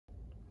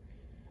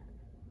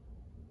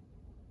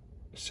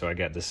So I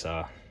got this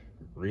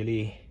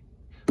really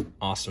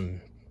awesome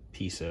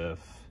piece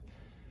of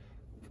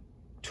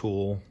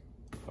tool,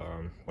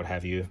 what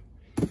have you,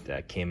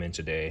 that came in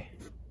today.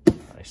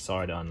 I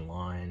saw it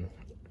online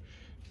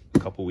a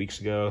couple weeks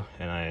ago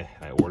and I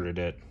ordered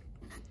it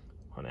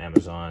on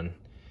Amazon.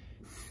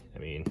 I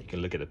mean, you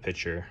can look at the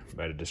picture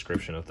by the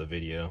description of the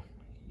video.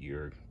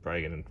 You're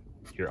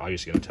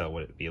obviously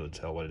gonna be able to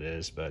tell what it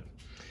is, but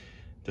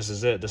this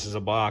is it. This is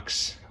a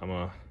box.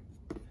 Well,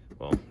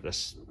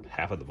 that's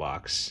half of the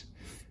box.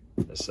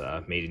 That's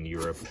made in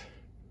Europe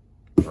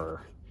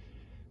or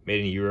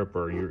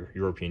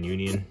European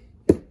Union,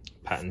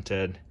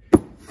 patented,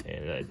 and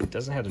it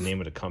doesn't have the name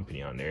of the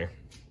company on there.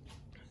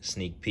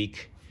 Sneak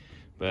peek,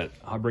 but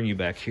I'll bring you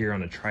back here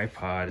on a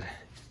tripod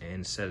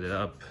and set it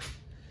up.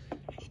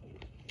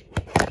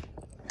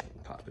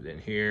 Pop it in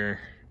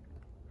here,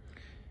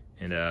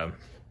 and I'm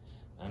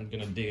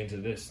gonna dig into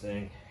this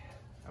thing.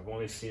 I've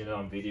only seen it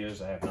on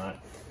videos. I have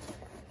not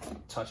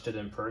touched it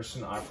in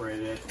person,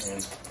 operated it, and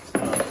it's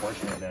kind of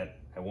unfortunate that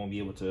I won't be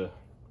able to,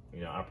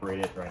 operate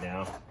it right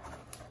now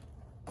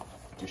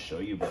to show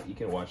you, but you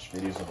can watch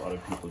videos of other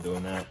people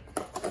doing that.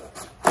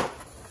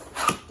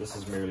 This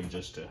is merely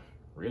just to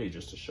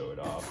show it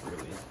off,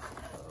 really.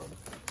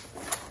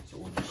 So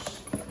we'll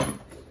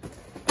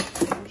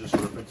just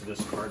rip into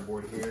this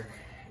cardboard here,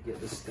 get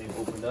this thing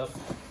opened up.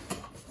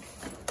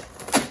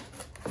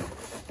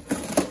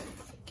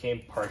 It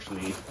came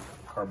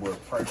cardboard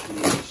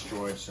partially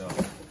destroyed, so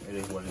it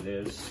is what it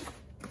is.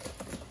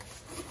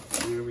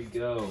 Here we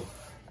go.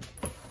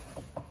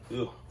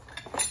 Ooh,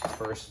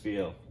 first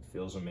feel. It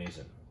feels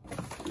amazing.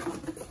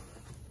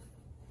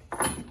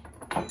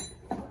 Let's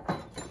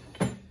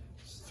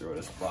throw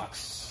this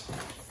box,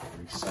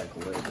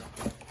 recycle it.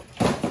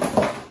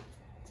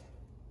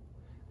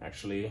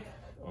 Actually,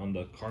 on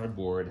the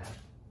cardboard,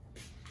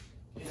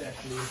 it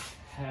actually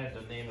had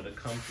the name of the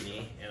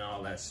company and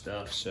all that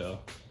stuff, so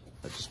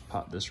let's just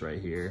pop this right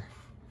here.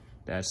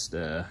 That's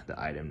the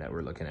item that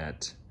we're looking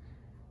at.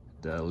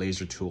 The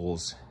Laser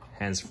Tools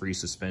hands-free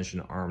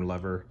suspension arm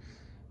lever,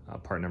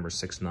 part number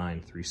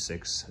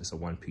 6936. It's a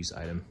one-piece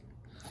item.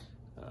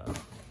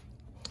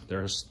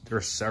 There are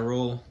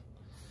several.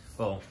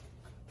 Well,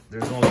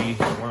 there's only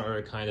one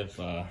other kind of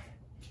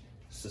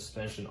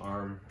suspension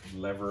arm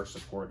lever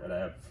support that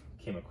I've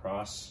came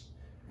across,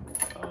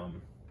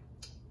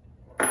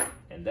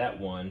 and that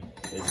one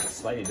is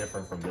slightly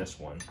different from this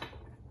one,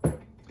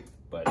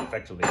 but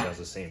effectively does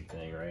the same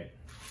thing, right?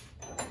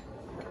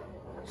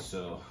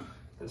 So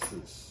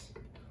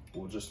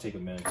we'll just take a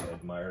minute to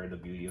admire the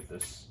beauty of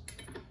this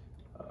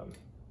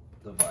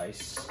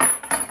device.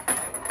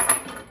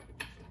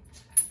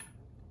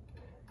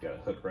 Got a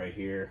hook right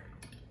here,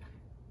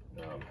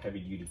 heavy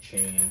duty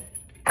chain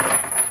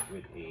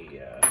with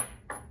a I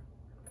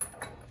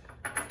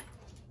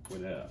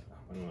don't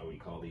know what you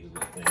call these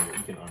little things, but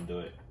you can undo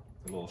it.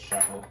 A little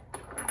shackle.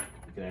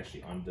 You can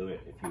actually undo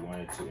it if you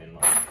wanted to, and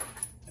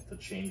if the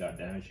chain got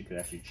damaged, you could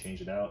actually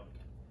change it out.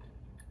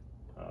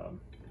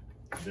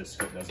 This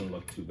hook doesn't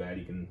look too bad.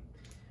 You can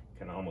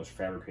kind of almost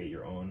fabricate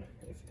your own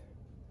if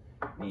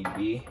need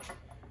be.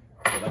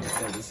 But like I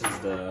said, this is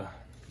the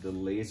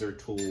Laser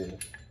Tool.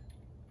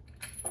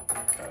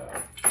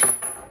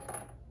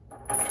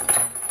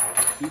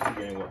 I keep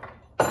forgetting what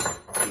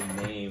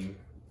the name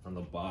on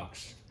the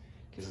box,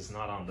 because it's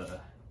not on the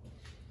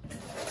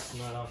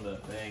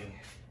thing.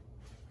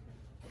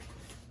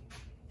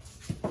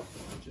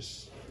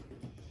 Just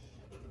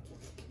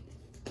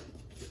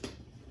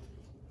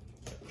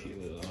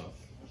peel it off.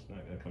 It's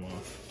not gonna come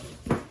off.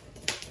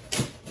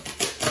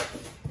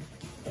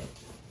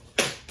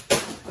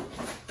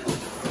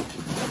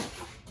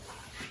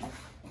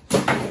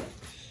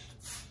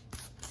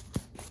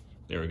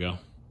 There we go.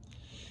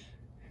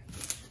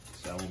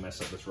 So I won't mess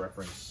up this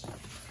reference.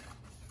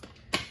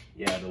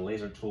 Yeah, the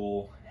Laser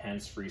Tool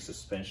hands-free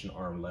suspension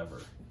arm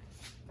lever.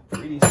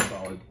 Pretty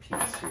solid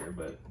piece here,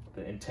 but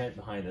the intent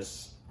behind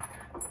this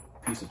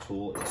piece of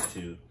tool is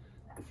to,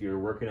 if you're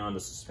working on the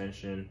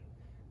suspension,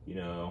 and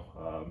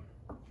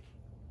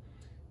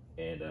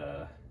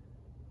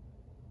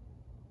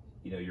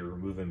you're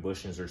removing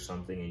bushings or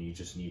something, and you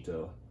just need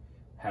to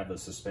have the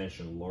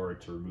suspension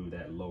lowered to remove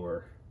that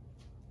lower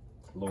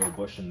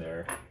bushing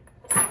there,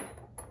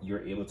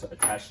 you're able to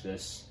attach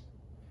this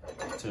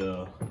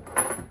to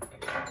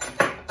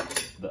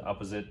the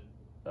opposite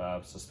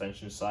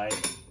suspension side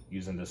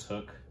using this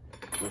hook,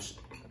 which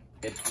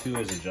it too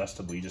is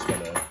adjustable. You just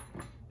gotta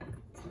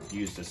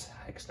use this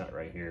hex nut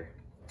right here.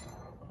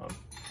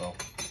 Well,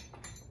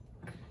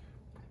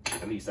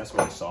 at least that's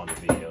what I saw in the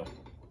video.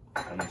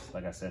 At least,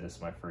 like I said, it's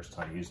my first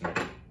time using it.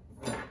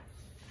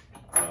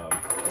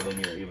 And then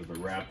you're able to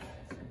wrap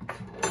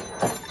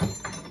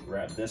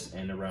this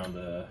end around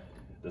the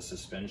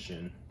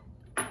suspension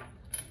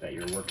that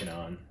you're working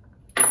on,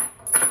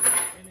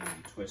 and then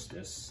you twist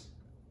this.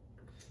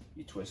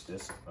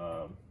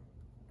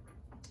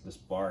 This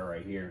bar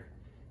right here,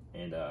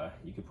 and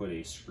you could put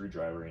a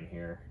screwdriver in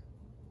here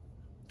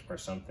or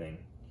something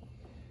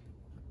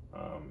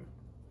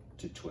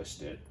to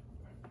twist it.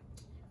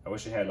 I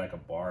wish it had like a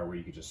bar where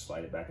you could just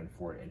slide it back and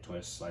forth and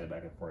twist, slide it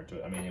back and forth and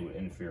twist. I mean, it would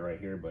interfere right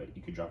here, but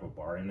you could drop a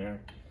bar in there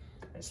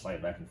and slide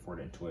it back and forth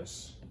and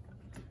twist.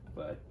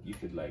 But you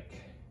could, like,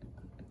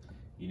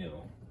 you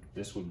know,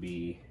 this would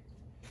be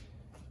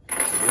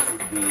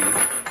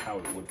how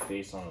it would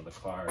face onto the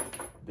car.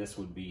 This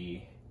would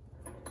be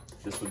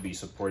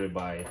supported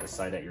by the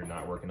side that you're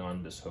not working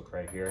on, this hook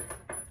right here,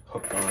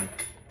 hooked on.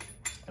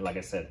 And like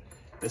I said,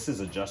 this is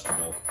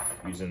adjustable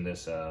using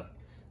this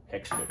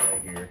hex bit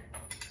right here.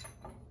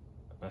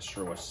 Not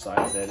sure what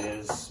size that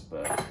is,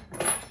 but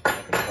I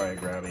can probably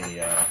grab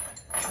a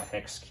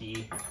hex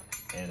key.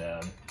 And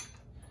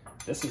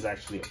this is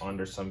actually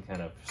under some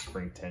kind of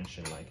spring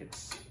tension, like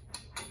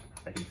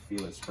I can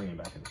feel it springing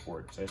back and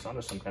forth. So it's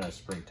under some kind of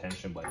spring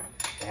tension, but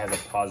it has a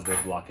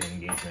positive locking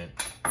engagement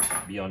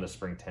beyond the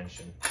spring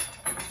tension.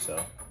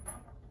 So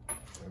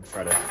I'm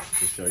trying to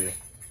show you.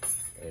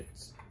 You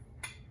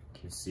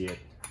can see it.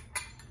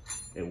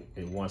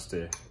 It wants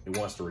to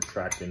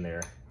retract in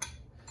there,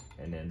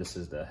 and then this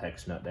is the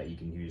hex nut that you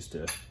can use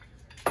to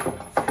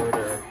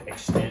further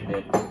extend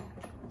it.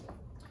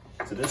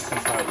 So this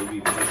is how it would be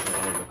positioned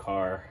under the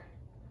car.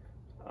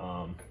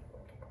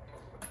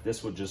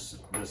 This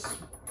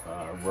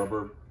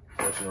rubber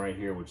portion right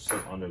here would sit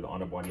under the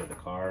underbody of the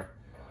car,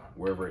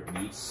 wherever it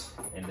meets,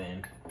 and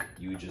then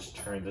you would just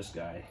turn this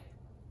guy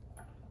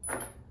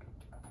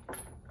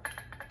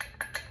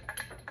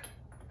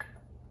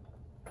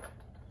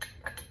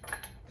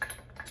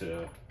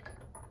to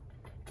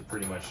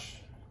pretty much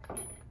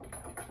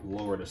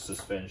lower the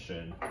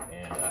suspension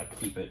and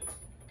keep it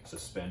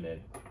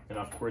suspended. And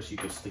of course you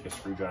could stick a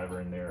screwdriver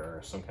in there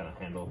or some kind of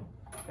handle.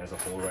 It has a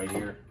hole right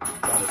here,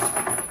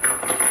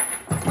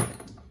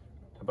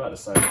 about the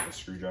size of a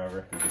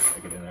screwdriver. You just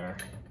stick it in there,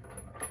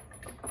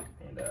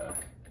 and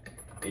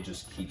it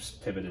just keeps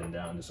pivoting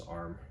down this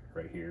arm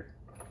right here.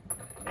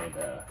 And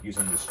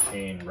using this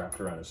chain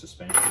wrapped around the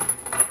suspension,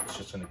 it's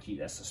just going to keep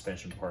that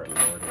suspension part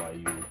lowered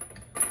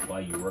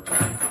while you work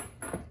on it.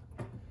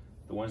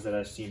 The ones that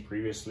I've seen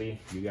previously,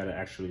 you got to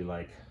actually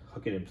like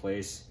hook it in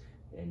place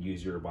and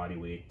use your body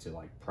weight to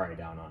like pry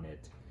down on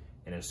it.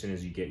 And as soon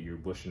as you get your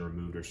bushing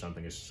removed or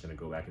something, it's just going to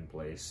go back in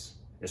place.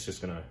 It's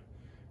just going to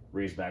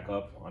raise back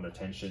up under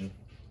tension,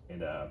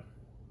 and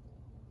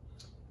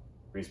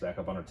raise back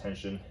up under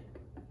tension,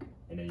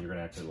 and then you're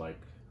gonna have to like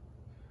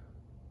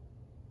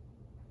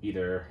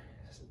either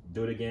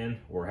do it again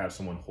or have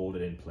someone hold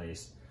it in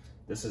place.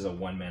 This is a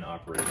one-man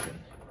operation.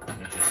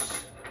 It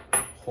just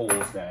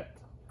holds that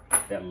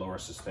lower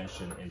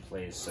suspension in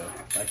place. So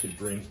if I could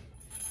bring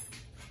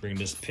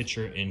this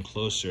picture in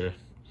closer.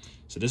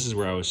 So this is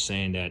where I was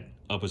saying that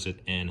opposite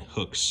end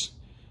hooks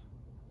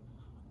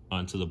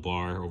onto the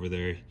bar over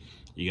there.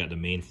 You got the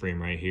main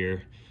frame right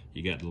here.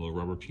 You got the little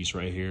rubber piece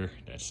right here.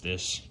 That's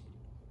this.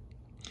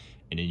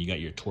 And then you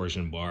got your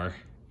torsion bar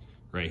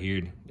right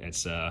here.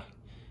 That's a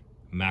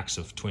max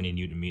of 20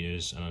 Newton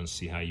meters. I don't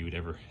see how you would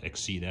ever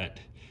exceed that.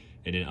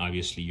 And then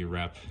obviously you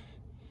wrap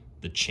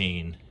the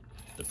chain,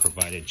 the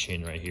provided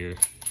chain right here.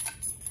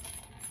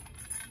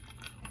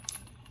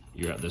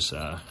 You got this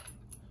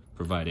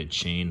provided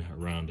chain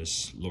around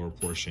this lower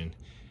portion,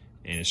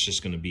 and it's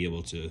just going to be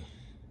able to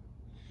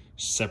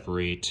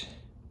separate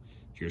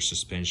your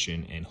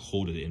suspension and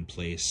hold it in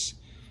place.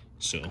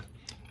 So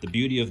the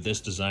beauty of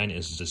this design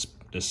is this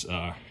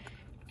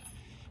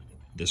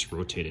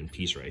rotating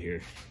piece right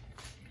here.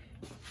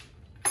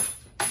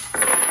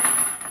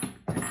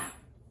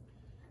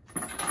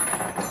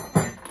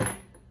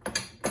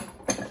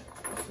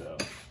 So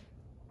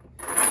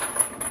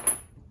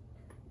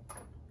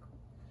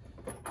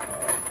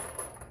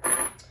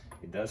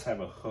it does have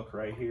a hook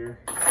right here,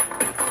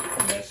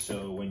 and that's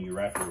so when you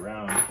wrap it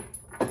around,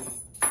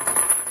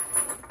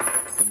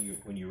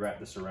 when you wrap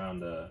this around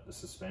the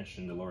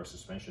suspension, the lower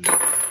suspension,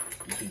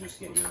 you can just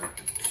get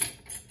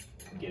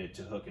it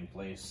to hook in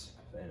place,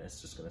 and it's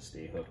just gonna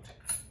stay hooked.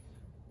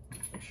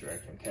 Make sure I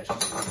can catch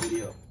this on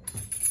video.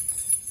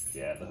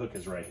 Yeah, the hook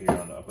is right here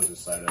on the opposite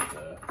side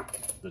of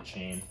the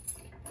chain,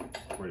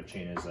 where the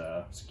chain is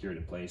secured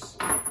in place.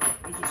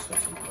 It just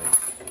hooks in place.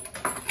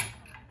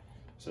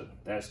 So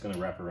that's gonna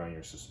wrap around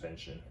your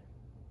suspension.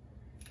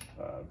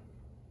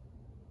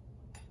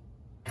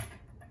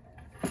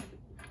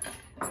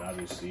 And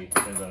obviously,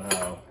 depends on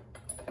how,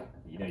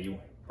 you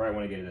probably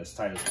want to get it as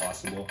tight as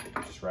possible.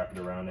 Just wrap it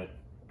around it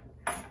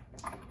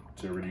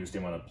to reduce the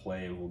amount of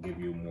play. It will give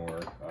you more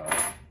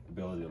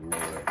ability to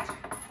lower it.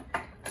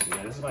 So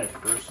yeah, this is my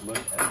first look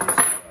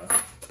at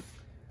this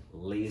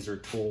laser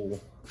tool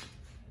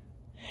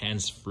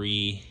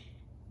hands-free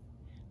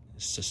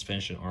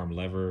suspension arm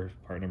lever,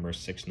 part number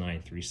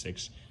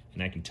 6936,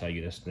 and I can tell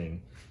you this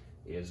thing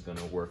is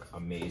gonna work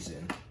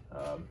amazing.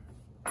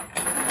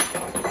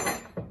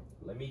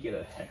 Let me get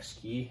a hex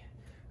key.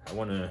 I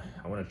wanna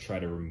try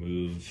to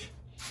remove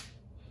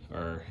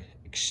or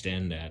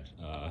extend that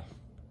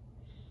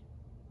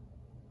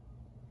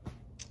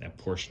that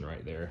portion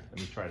right there. Let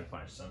me try to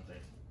find something.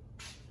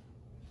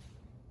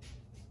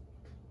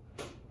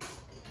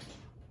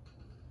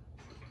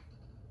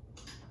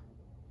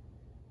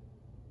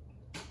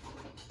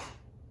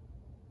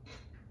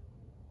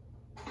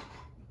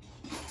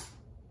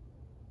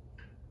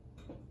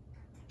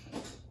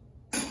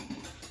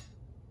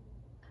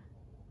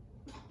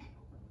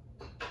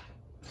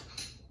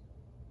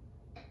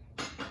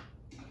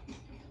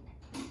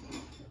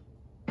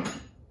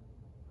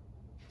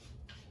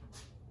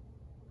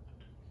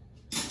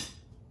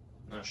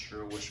 not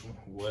sure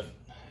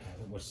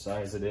what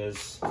size it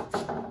is.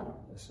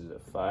 This is a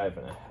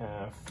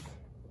 5.5.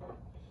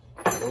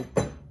 Nope.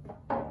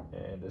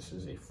 And this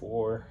is a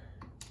 4.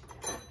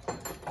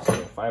 So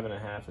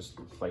 5.5 is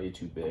slightly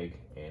too big,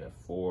 and a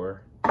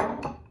 4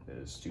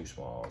 is too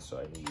small. So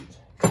I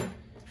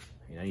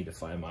need to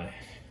find my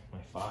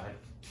 5.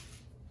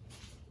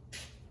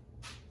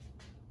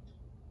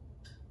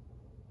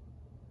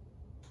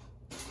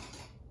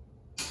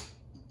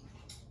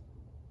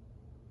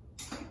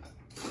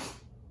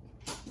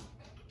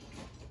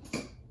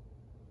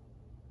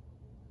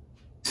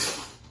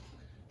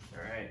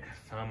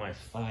 Found my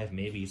 5.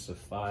 Maybe it's a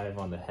 5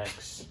 on the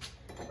hex.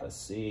 Let's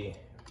see.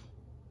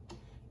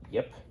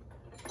 Yep.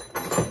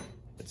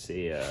 It's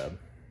a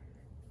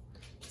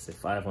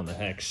 5 on the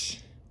hex.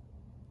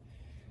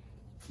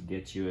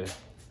 Get you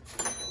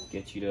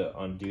to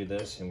undo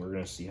this, and we're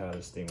gonna see how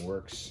this thing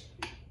works.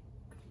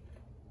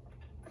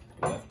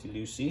 Lefty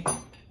loosey.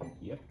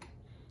 Yep.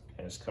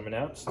 And it's coming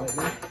out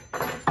slightly.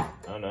 I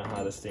don't know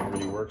how this thing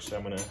really works, so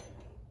I'm gonna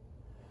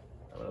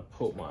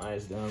poke my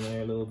eyes down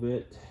there a little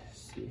bit.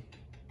 See.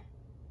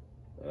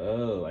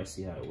 Oh, I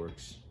see how it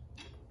works.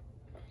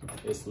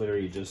 It's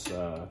literally just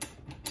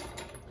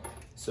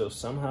so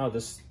somehow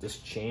this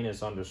chain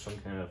is under some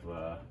kind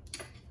of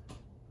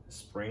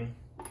spring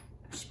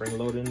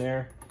load in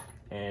there,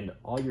 and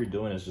all you're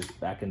doing is just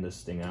backing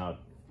this thing out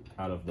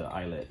of the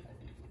eyelet.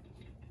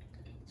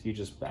 So you're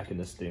just backing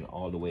this thing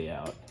all the way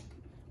out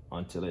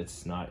until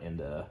it's not in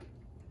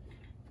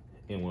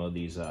one of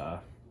these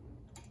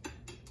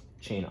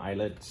chain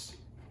eyelets.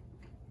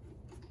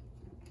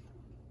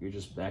 You're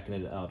just backing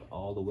it out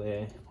all the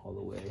way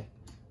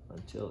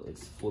until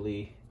it's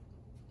fully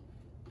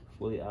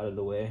out of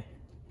the way.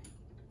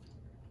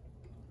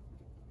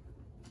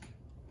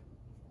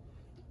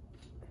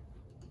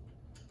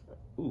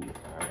 Ooh,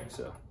 all right,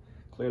 so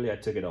clearly I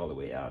took it all the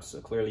way out, so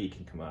clearly it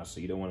can come out,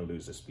 so you don't want to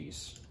lose this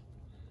piece,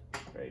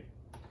 right?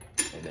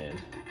 And then,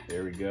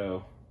 there we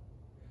go.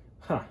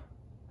 Huh.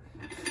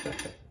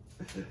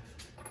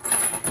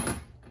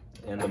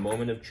 And the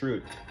moment of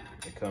truth.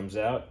 It comes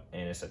out,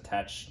 and it's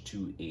attached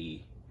to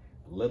a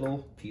little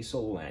piece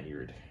of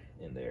lanyard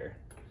in there.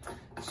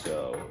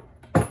 So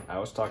I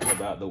was talking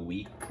about the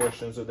weak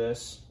portions of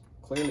this.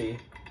 Clearly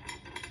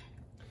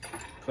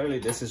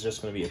this is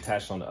just going to be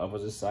attached on the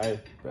opposite side,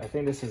 but I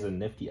think this is a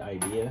nifty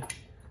idea.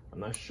 I'm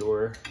not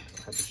sure. I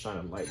have to shine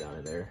a light down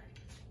in there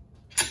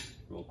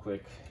real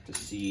quick to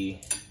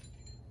see.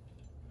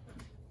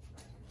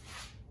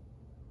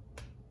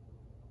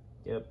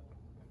 Yep.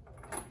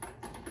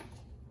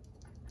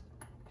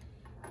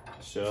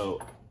 So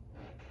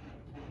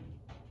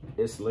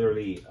it's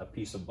literally a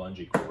piece of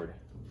bungee cord.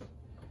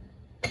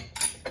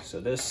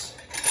 So this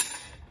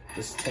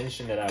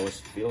tension that I was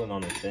feeling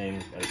on the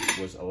thing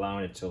was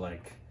allowing it to,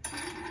 like,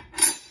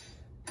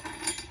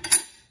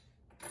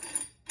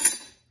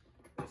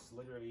 it's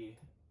literally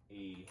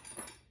a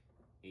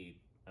I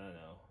don't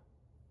know,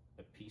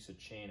 a piece of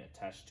chain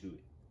attached to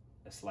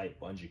a slight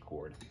bungee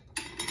cord,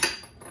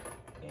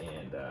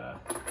 and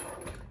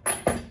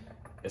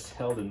it's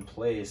held in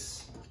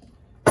place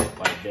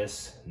by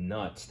this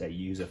nut that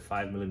you use a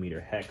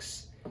 5mm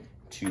hex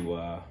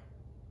to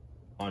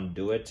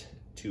undo it,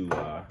 to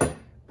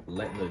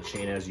lengthen the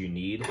chain as you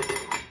need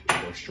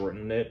or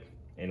shorten it,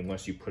 and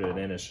once you put it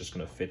in, it's just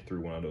going to fit through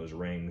one of those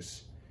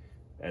rings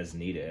as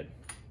needed.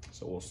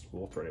 So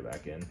we'll thread it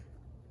back in.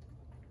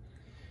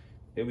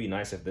 It would be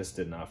nice if this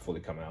did not fully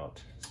come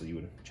out, so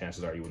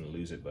chances are you wouldn't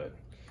lose it, but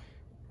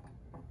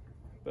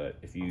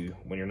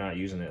when you're not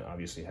using it,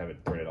 obviously have it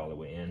threaded all the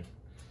way in.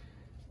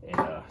 And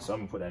so I'm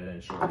gonna put that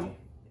in shortly.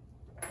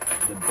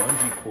 The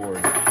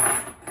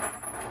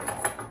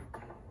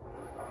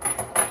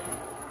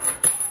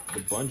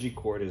bungee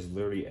cord is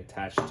literally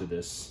attached to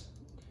this.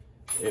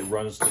 It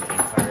runs to the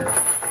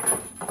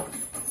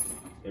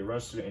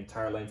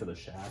entire length of the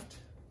shaft.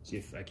 See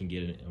if I can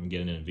get it. I'm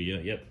getting it in video.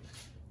 Yep.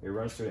 It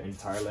runs through the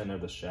entire length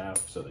of the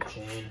shaft. So the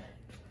chain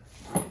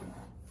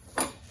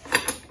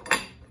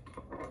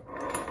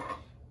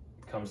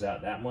comes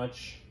out that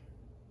much.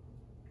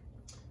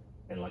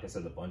 And like I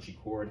said, the bungee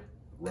cord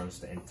runs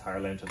the entire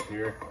length up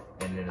here,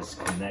 and then it's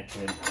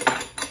connected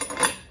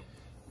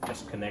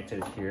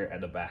here at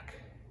the back.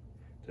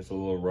 There's a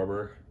little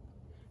rubber,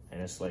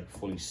 and it's like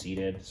fully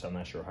seated, so I'm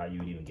not sure how you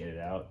would even get it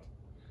out.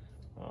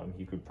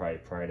 You could probably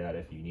pry it out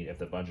if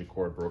the bungee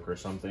cord broke or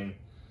something.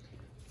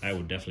 I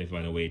would definitely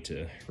find a way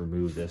to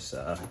remove this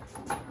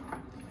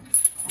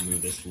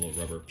little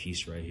rubber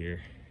piece right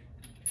here,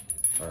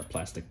 or a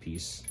plastic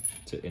piece,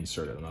 to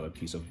insert another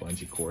piece of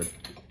bungee cord.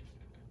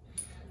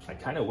 I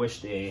kind of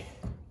wish the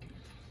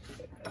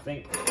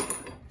fact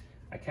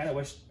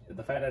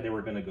that they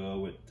were gonna go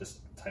with this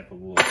type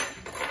of little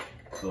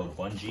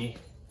bungee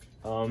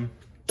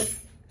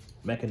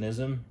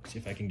mechanism. See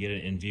if I can get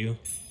it in view.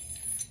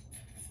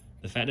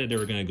 The fact that they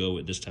were gonna go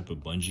with this type of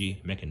bungee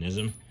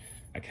mechanism,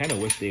 I kind of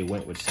wish they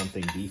went with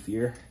something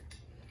beefier.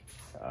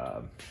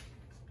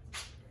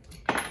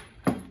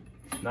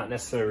 Not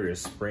necessarily a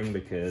spring,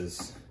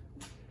 because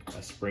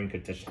a spring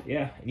could touch,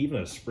 yeah, and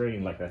even a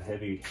spring, like a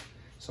heavy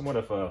somewhat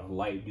of a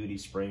light duty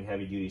spring,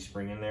 heavy duty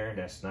spring in there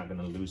that's not going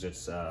to lose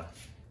its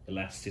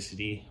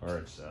elasticity or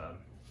its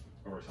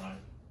over time.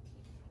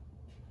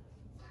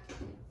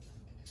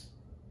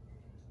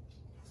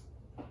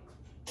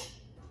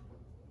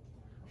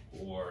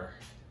 Or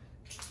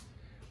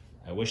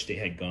I wish they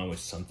had gone with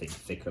something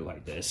thicker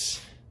like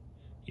this,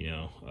 you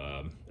know,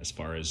 as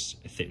far as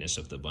the thickness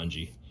of the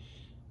bungee.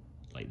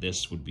 Like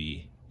this would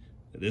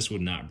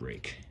not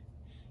break,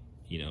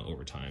 you know,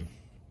 over time.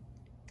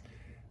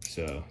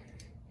 So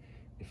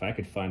if I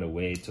could find a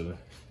way to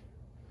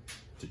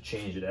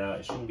change it out,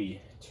 it shouldn't be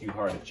too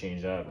hard to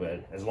change out,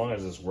 but as long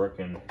as it's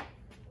working,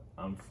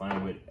 I'm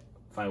fine with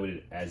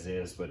it as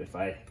is. But if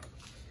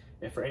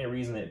for any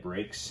reason it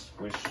breaks,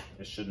 which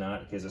it should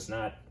not, because it's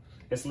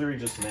literally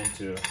just meant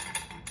to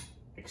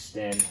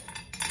extend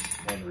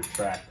and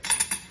retract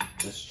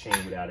this chain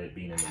without it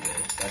being in the way.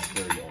 That's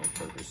really the only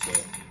purpose. So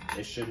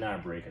it should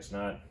not break. It's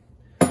not,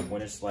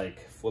 when it's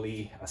like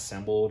fully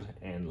assembled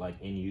and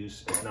like in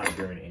use, it's not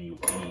during any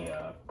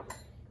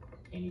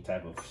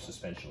type of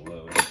suspension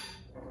load.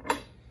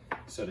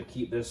 So to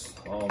keep this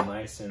all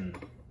nice and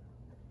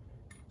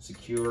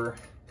secure,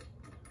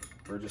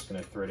 we're just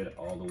gonna thread it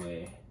all the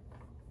way.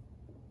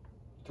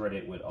 Thread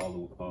it with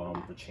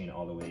all the chain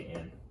all the way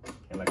in.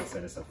 And like I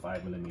said, it's a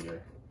 5mm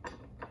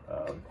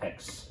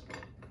hex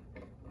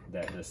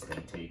that this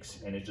thing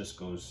takes, and it just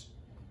goes,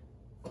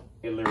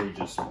 it literally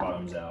just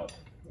bottoms out.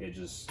 It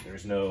just,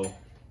 there's no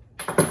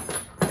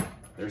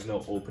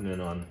opening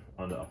on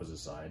the opposite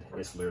side.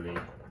 It's literally,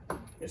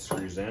 it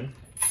screws in.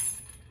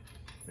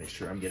 Make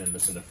sure I'm getting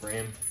this in the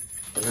frame.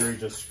 It literally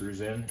just screws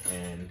in,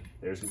 and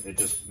it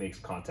just makes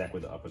contact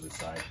with the opposite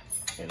side.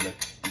 And look,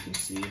 you can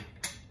see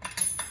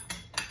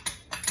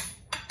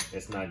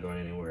it's not going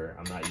anywhere.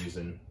 I'm not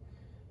using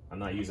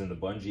the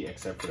bungee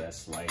except for that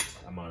slight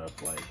amount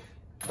of like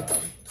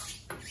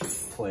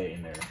play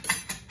in there.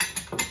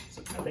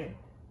 So I think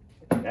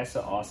that's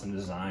an awesome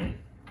design,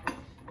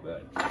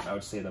 but I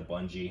would say the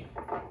bungee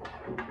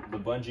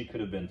could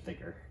have been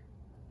thicker,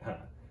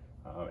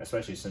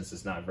 especially since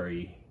it's not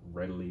very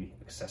readily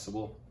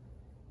accessible.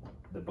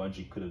 The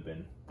bungee could have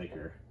been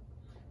thicker.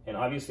 And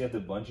obviously if the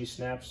bungee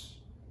snaps,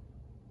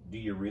 do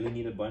you really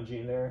need a bungee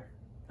in there?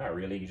 Not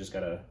really. You just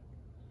gotta,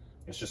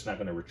 it's just not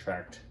gonna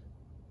retract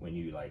when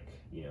you, like,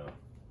 you know,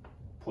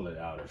 pull it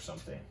out or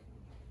something.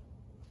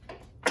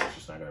 It's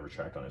just not gonna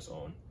retract on its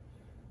own.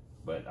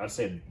 But I'd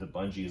say the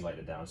bungee is like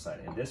the downside,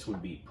 and this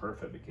would be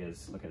perfect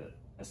because look at it,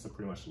 that's the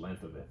pretty much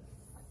length of it.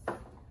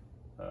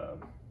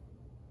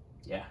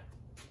 Yeah,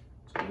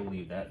 so we'll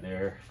leave that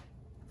there.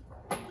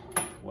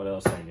 What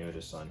else I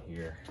noticed on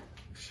here?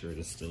 Make sure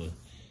it's still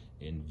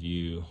in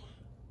view.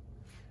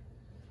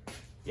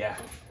 Yeah,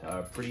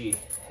 pretty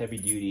heavy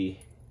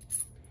duty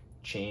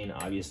chain.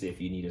 Obviously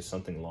if you needed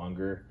something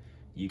longer,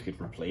 you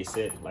could replace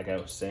it. Like I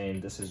was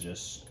saying, this is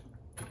just,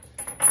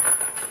 try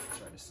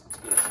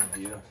to get some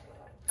view.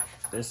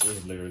 This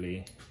is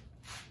literally,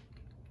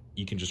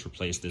 you can just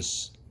replace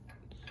this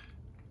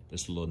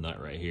little nut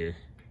right here.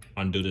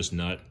 Undo this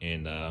nut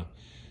and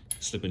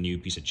slip a new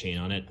piece of chain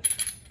on it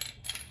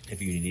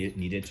if you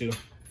needed to.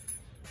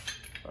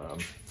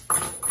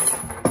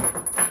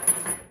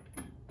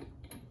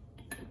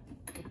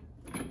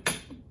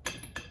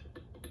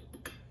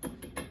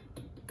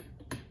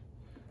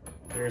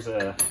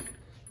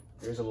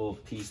 There's a little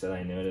piece that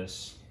I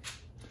noticed.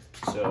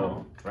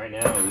 So right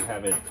now we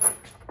have it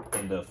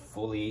in the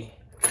fully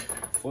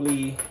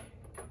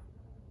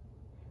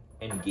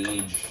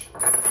engaged.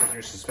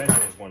 Your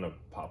suspension is going to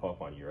pop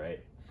up on you, right?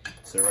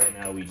 So right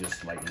now we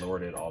just like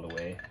lowered it all the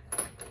way.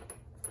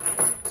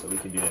 So we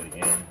can do that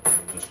again.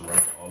 We'll just run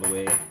it all the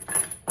way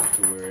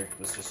to where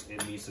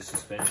it meets the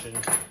suspension.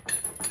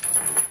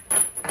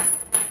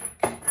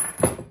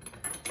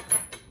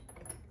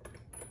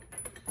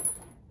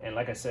 And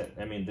like I said,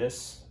 I mean,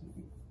 this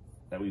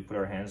that we put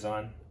our hands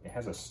on, it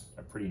has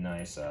a pretty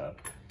nice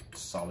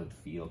solid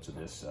feel to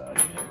this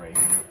unit right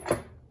here.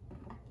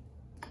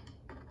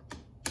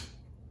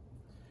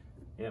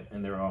 Yep,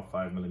 and they're all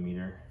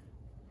 5mm.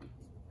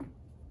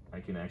 I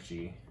can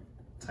actually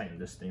tighten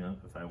this thing up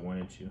if I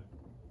wanted to.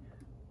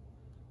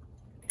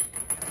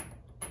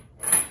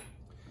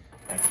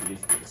 Actually,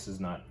 this is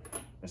not,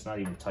 it's not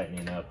even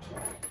tightening up.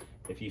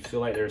 If you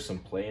feel like there's some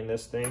play in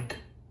this thing,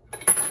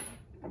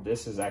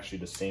 this is actually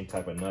the same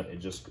type of nut.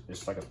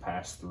 It's like a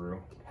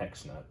pass-through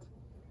hex nut.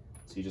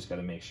 So you just got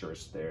to make sure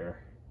it's there.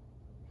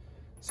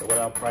 So what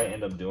I'll probably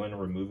end up doing,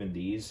 removing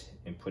these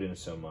and putting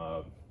some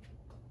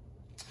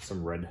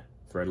red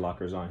thread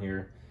lockers on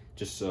here,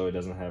 just so it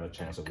doesn't have a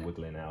chance of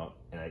wiggling out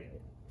and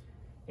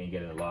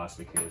getting lost,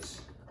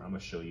 because I'm gonna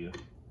show you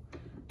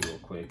real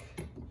quick.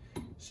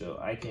 So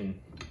I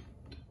can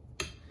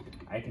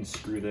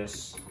screw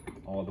this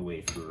all the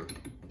way through.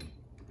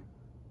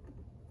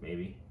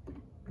 Maybe,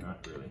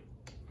 not really.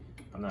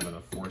 I'm not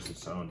gonna force it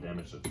so I don't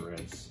damage the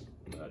threads,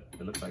 but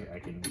it looks like I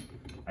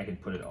can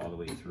put it all the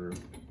way through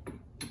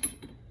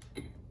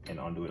and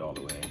undo it all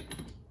the way.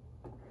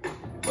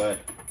 But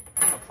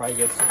I'll probably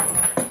get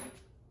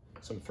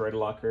some thread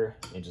locker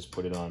and just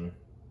put it on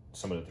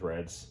some of the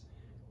threads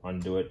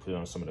undo it, put it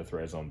on some of the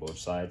threads on both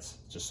sides,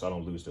 just so I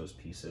don't lose those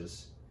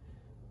pieces.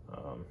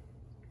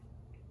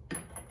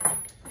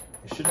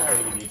 You should not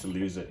really need to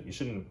lose it. You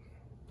shouldn't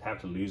have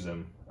to lose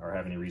them or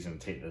have any reason to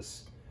take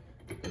this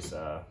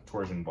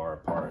torsion bar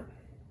apart.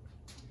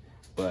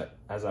 But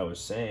as I was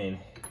saying,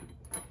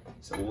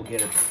 so we'll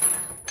get it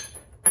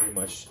pretty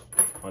much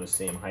on the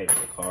same height of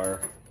the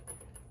car.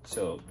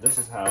 So this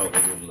is how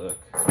it would look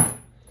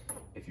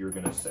if you were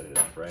gonna set it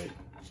up, right?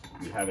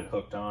 You have it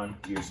hooked on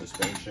to your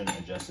suspension,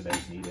 adjust it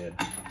as needed.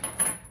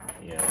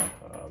 You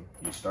know,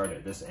 you start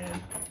at this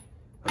end,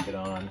 hook it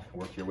on,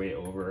 work your way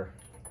over,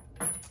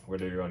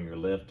 whether you're on your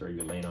lift or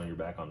you're laying on your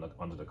back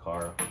onto the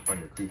car, on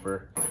your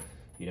creeper.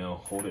 You know,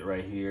 hold it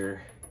right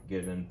here,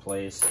 get it in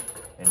place,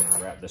 and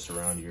then wrap this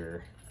around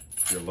your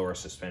lower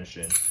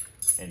suspension,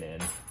 and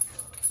then,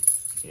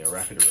 you know,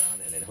 wrap it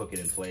around and then hook it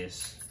in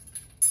place.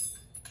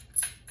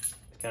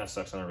 It kind of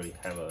sucks I don't really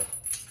have I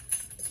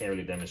can't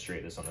really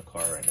demonstrate this on the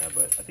car right now,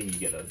 but I think you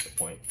get the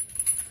point.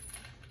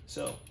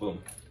 So,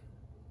 boom.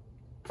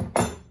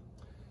 There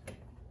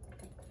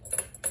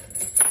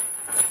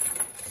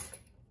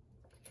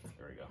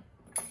we go.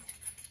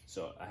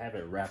 So I have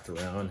it wrapped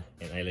around,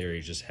 and I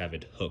literally just have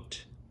it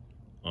hooked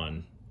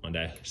on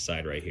that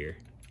side right here.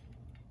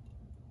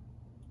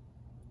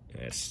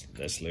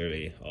 That's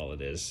literally all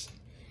it is.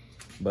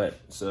 But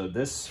so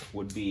this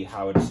would be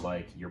how it's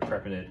like you're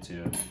prepping it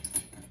to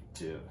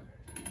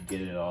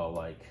get it all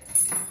like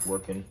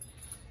working.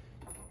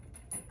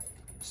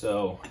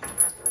 So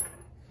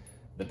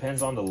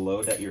depends on the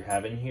load that you're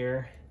having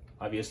here.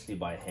 Obviously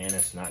by hand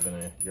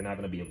you're not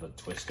gonna be able to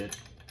twist it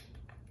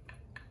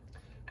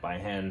by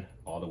hand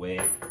all the way,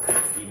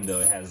 even though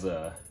it has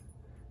the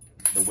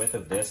width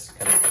of this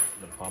kind of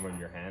in the palm of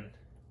your hand.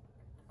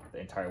 The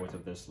entire width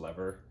of this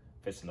lever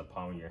fits in the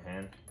palm of your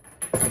hand.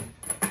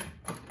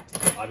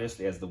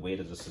 Obviously, as the weight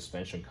of the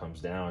suspension comes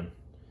down,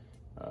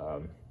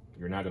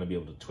 you're not going to be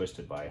able to twist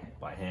it by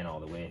hand all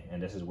the way.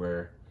 And this is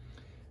where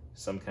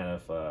some kind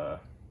of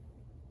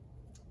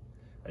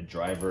a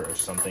driver or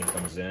something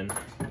comes in.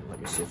 Let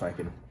me see if I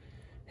can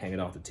hang it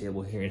off the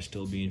table here and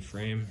still be in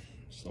frame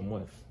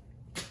somewhat.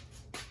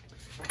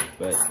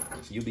 But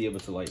you'll be able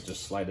to like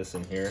just slide this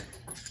in here,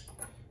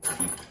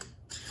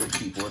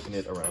 keep working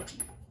it around,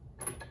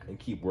 and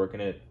keep working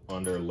it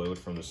under load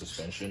from the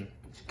suspension.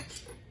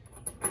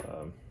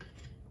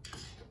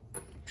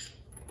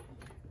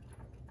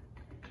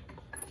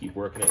 Keep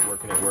working it.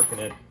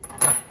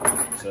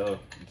 So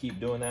you keep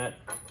doing that,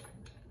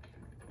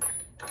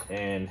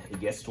 and it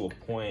gets to a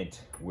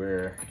point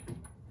where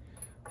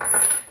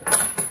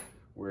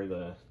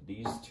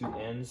these two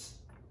ends,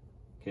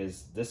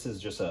 because this is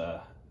just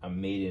a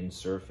made-in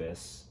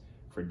surface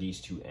for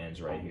these two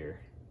ends right here.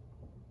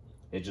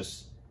 It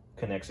just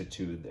connects it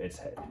to its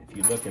head. If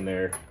you look in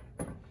there,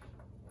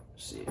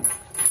 see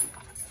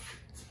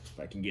if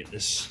I can get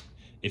this.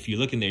 If you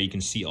look in there, you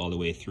can see all the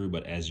way through,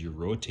 but as you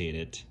rotate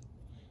it,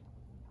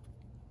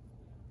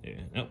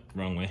 nope,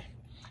 wrong way.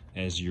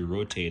 As you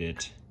rotate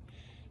it,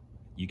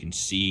 you can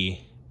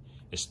see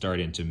it's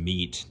starting to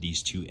meet.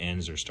 These two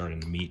ends are starting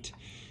to meet.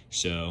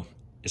 So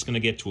it's gonna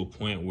get to a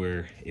point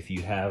where if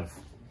you have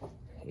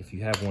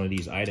one of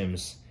these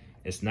items,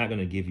 it's not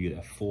gonna give you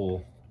that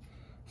full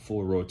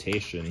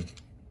rotation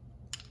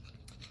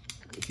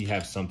if you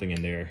have something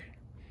in there,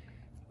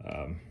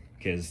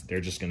 because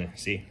they're just gonna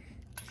see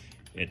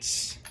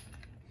it's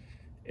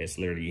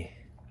literally,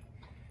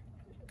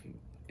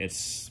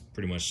 it's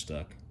pretty much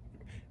stuck.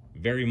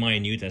 Very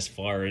minute as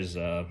far as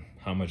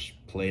how much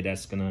play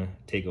that's gonna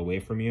take away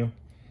from you,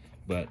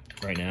 but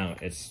right now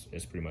it's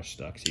pretty much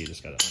stuck, so you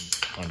just gotta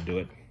undo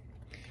it.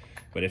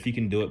 But if you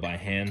can do it by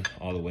hand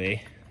all the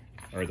way,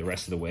 or the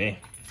rest of the way,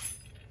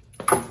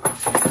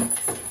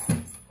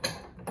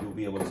 you'll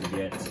be able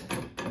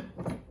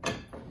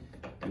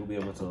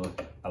to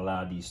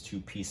allow these two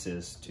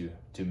pieces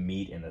to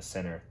meet in the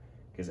center.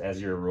 Because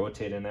as you're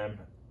rotating them,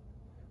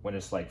 when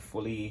it's like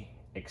fully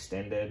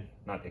extended,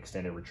 not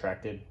extended,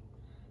 retracted,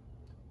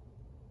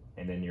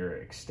 and then you're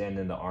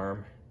extending the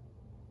arm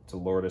to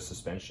lower the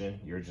suspension,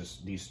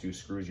 these two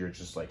screws, you're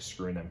just like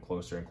screwing them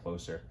closer and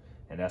closer.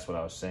 And that's what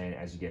I was saying,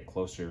 as you get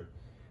closer,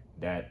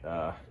 that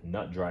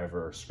nut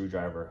driver or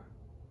screwdriver,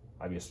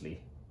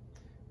 obviously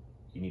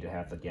you need to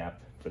have the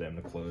gap for them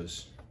to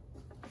close.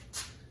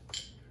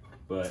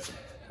 But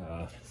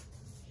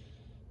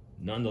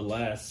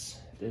nonetheless,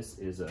 this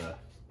is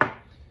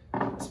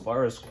as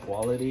far as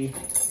quality,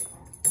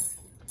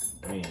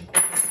 I mean,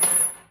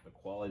 the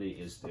quality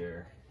is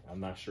there. I'm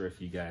not sure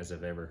if you guys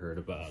have ever heard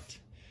about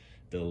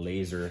the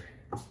Laser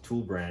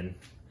tool brand,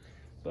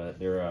 but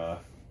they're a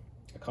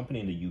company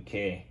in the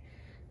UK.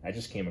 I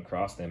just came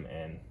across them,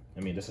 and I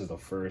mean, this is the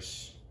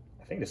first,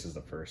 I think this is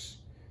the first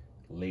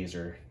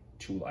laser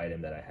tool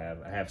item that I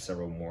have. I have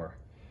several more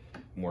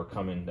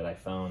coming that I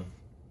found,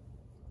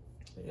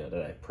 that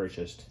I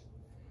purchased.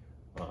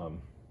 Got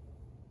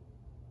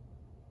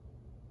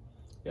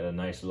a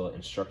nice little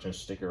instruction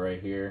sticker right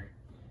here.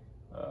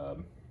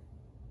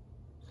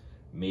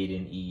 Made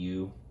in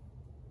EU,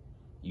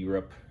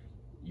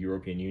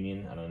 European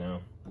Union, I don't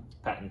know.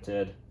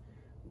 Patented,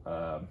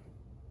 Has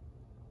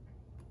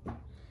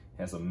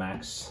a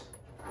max,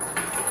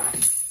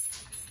 let's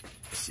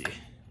see,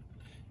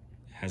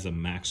 has a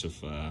max of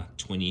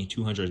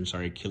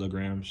 200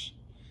 kilograms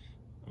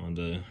on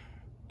the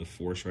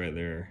force right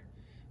there.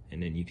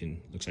 And then you can,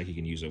 looks like you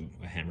can use a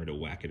hammer to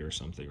whack it or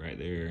something right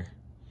there.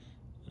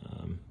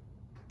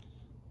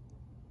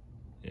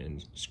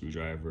 And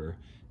screwdriver,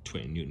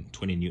 20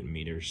 Newton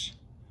meters.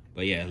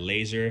 But yeah,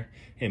 laser,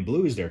 and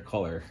blue is their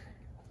color.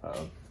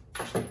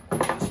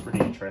 It's pretty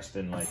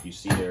interesting. Like, you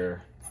see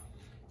their,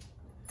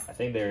 I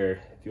think they're,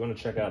 if you want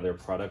to check out their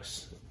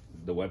products,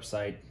 the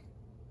website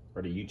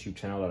or the YouTube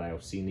channel that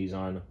I've seen these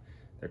on,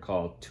 they're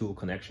called Tool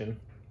Connections.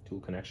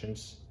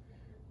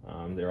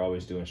 They're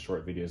always doing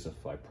short videos of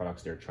like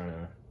products they're trying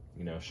to,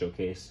 you know,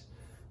 showcase.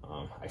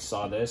 I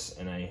saw this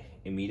and I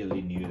immediately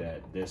knew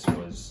that this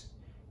was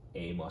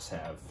a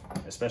must-have,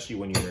 especially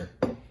when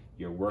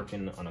you're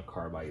working on a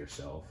car by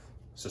yourself,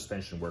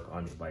 suspension work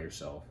on it by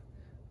yourself.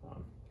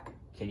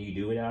 Can you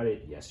do without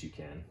it? Yes, you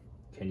can.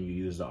 Can you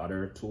use the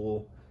other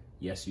tool?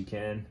 Yes, you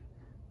can.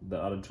 The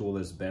other tool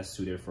is best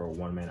suited for a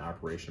one-man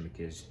operation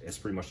because it's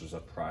pretty much just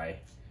a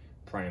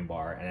prying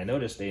bar. And I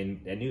noticed I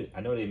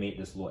know they made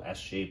this little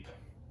S-shape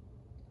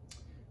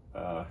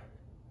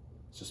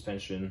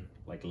suspension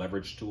like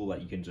leverage tool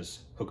that you can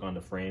just hook on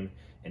the frame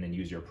and then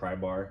use your pry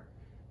bar.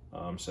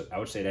 So I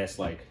would say that's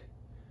like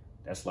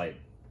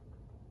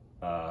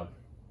how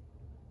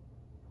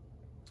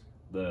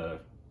do I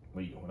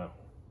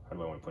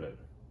want to put it?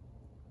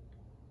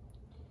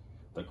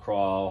 The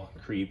crawl,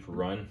 creep,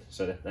 run.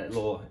 So that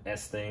little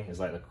S thing is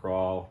like the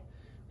crawl,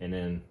 and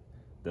then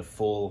the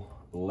full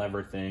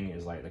lever thing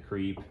is like the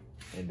creep,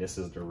 and this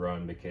is the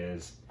run,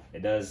 because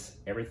it does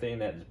everything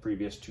that the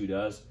previous two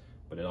does,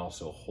 but it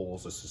also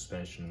holds the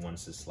suspension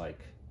once it's like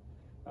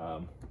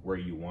where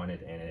you want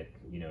it, and it,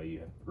 you know,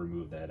 you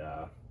remove that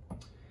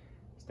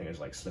this thing is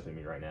like slipping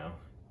me right now,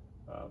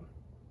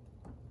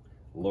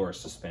 lower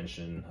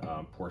suspension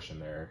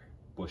portion there,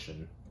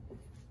 bushing.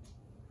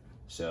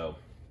 So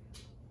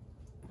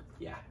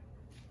yeah,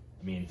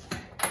 I mean,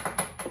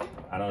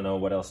 I don't know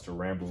what else to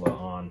ramble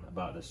on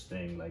about this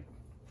thing. Like,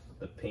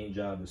 the paint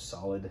job is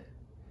solid.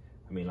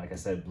 I mean, like I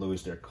said, blue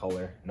is their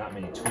color. Not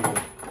many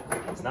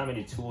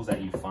tools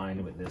that you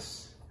find with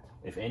this,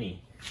 if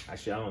any.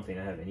 Actually, I don't think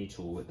I have any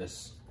tool with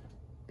this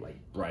like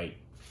bright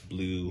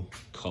blue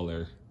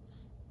color.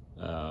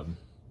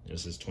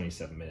 This is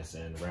 27 minutes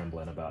in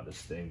rambling about this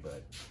thing,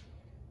 but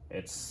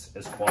it's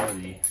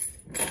quality.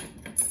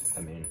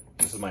 I mean,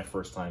 this is my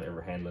first time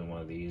ever handling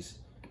one of these,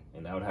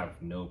 and I would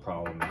have no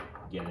problem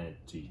getting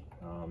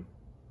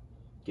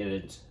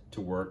it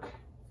to work.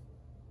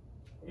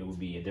 It would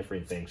be a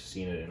different thing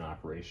seeing it in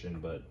operation,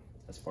 but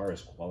as far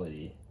as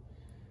quality,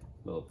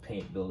 little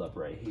paint buildup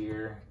right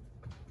here,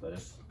 but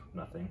it's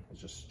nothing.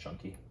 It's just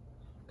chunky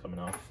coming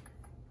off.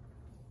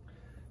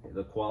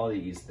 The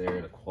quality is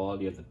there. The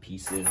quality of the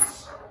pieces,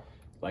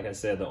 like I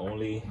said,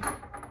 the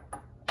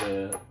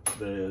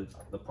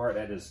part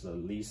that is the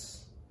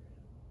least,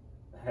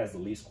 has the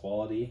least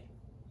quality,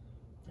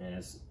 and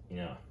it's, you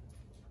know,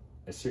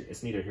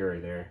 it's neither here or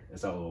there.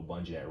 It's that little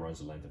bungee that runs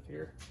the length of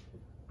here,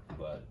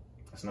 but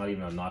it's not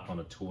even a knock on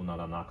the tool, not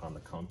a knock on the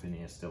company.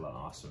 It's still an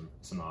awesome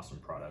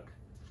product.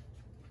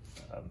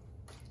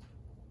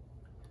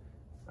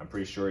 I'm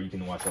pretty sure you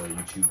can watch other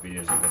YouTube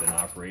videos of it in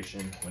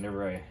operation.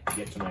 Whenever I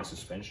get to my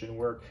suspension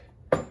work,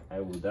 I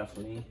will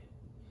definitely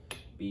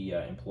be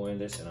employing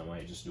this, and I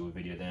might just do a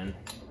video then.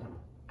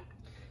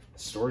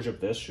 Storage of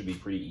this should be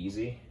pretty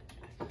easy.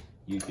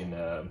 You can,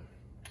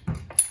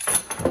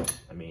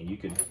 I mean, you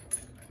could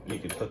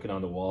hook it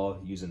on the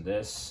wall using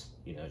this.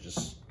 You know,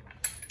 just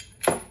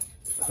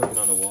hook it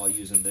on the wall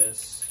using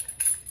this.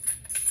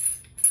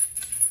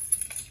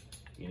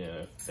 You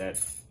know,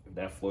 if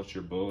that floats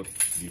your boat,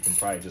 you can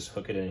probably just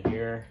hook it in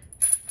here.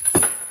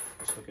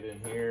 Just hook it in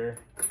here,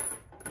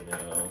 you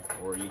know,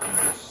 or you can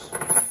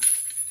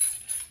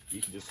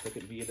just hook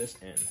it via this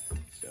end.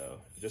 So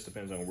it just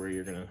depends on where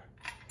you're gonna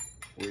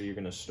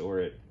store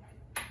it.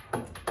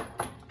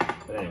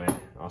 But anyway,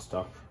 I'll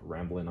stop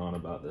rambling on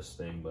about this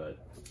thing. But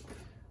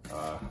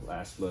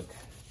last look,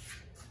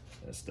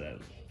 that's that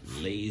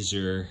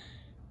Laser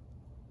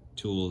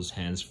Tools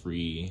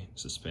hands-free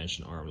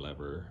suspension arm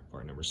lever,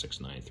 part number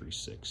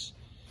 6936.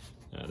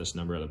 This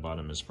number at the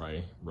bottom is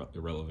probably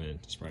irrelevant.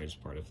 It's probably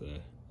just part of the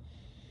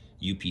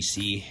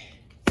UPC.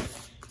 But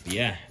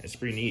yeah, it's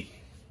pretty neat.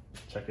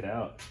 Check it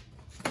out.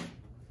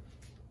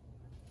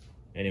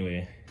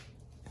 Anyway,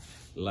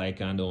 like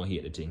and don't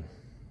hate the thing.